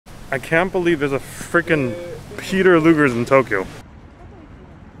I can't believe there's a freaking Peter Luger's in Tokyo.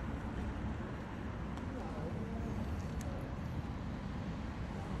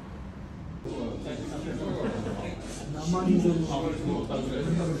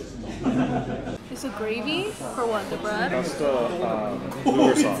 Is it gravy for what? The bread? That's the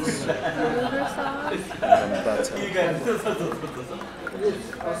luger sauce. The luger sauce? That's it.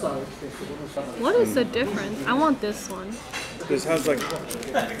 What is the difference? I want this one. This has like,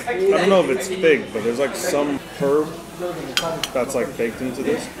 I don't know if it's big, but there's like some herb that's like baked into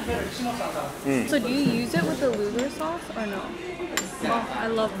this. So do you use it with the luger sauce or no? Oh, I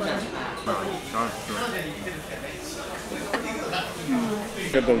love butter.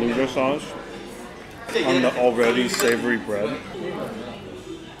 Get the luger sauce on the already savory bread.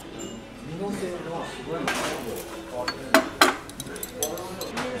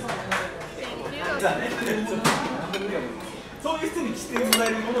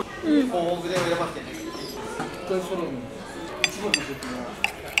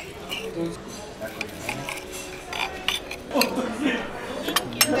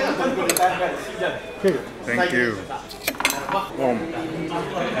 Thank you.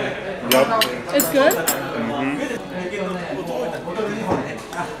 Yep. It's good? Mm-hmm.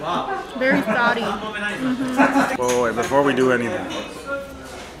 Very fatty. Oh, wait, before we do anything.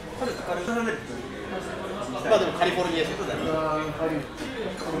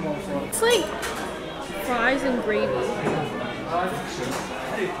 It's like fries and gravy.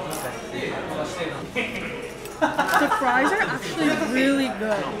 The fries are actually really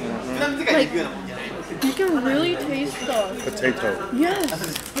good. Like, you can really taste the Potato. Yes.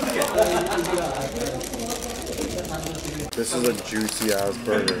 This is a juicy ass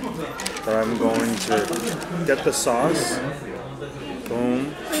burger. But I'm going to get the sauce.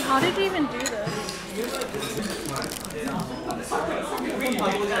 Boom. Wait, how did you even do this?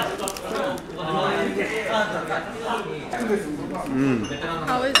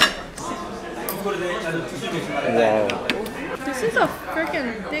 How is it? Wow. This is a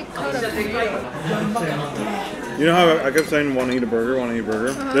freaking thick cut of potato. You know how I kept saying want to eat a burger, want to eat a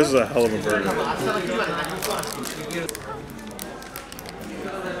burger? This is a hell of a burger.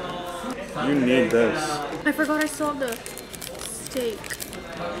 You need this. I forgot I still have the steak.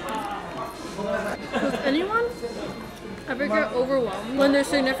 Does anyone ever get overwhelmed when their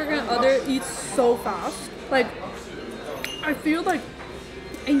significant other eats so fast? Like, I feel like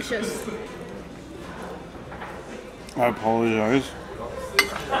anxious. I apologize.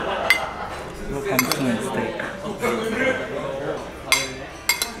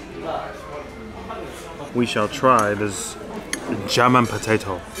 We shall try this jam and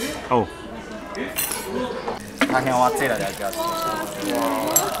potato. Oh.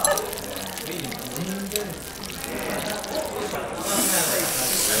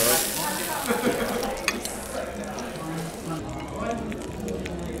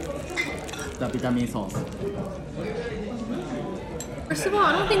 The vitamin sauce. First of all,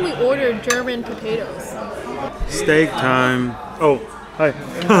 I don't think we ordered German potatoes. Steak time. Oh, hi.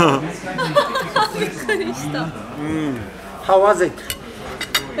 How was it?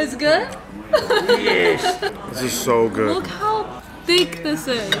 It's good? Yes. This is so good. Look how thick this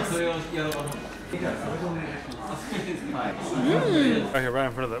is. Right here, right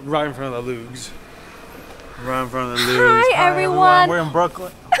in front of the lugs. Right in front of the lugs. Hi, everyone. We're in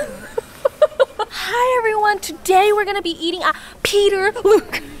Brooklyn. Hi everyone, today we're gonna be eating at Peter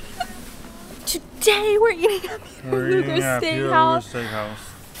Luger. Today we're eating at Peter Luger Steakhouse.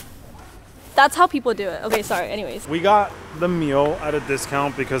 That's how people do it. Okay, sorry, anyways. We got the meal at a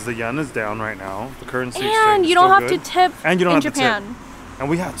discount because the yen is down right now. The currency And you don't have to tip and you don't in have Japan. To tip. And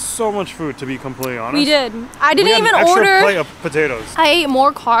we had so much food, to be completely honest. We did. I didn't even an extra order. plate of potatoes. I ate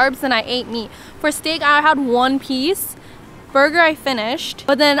more carbs than I ate meat. For steak, I had one piece. Burger I finished,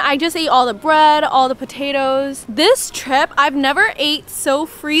 but then I just ate all the bread, all the potatoes. This trip, I've never ate so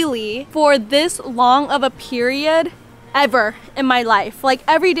freely for this long of a period ever in my life. Like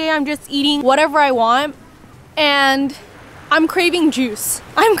every day I'm just eating whatever I want and I'm craving juice.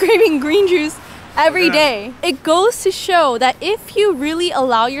 I'm craving green juice every day. It goes to show that if you really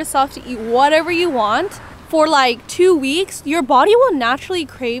allow yourself to eat whatever you want for like 2 weeks, your body will naturally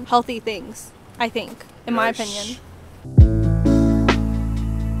crave healthy things, I think, in my opinion.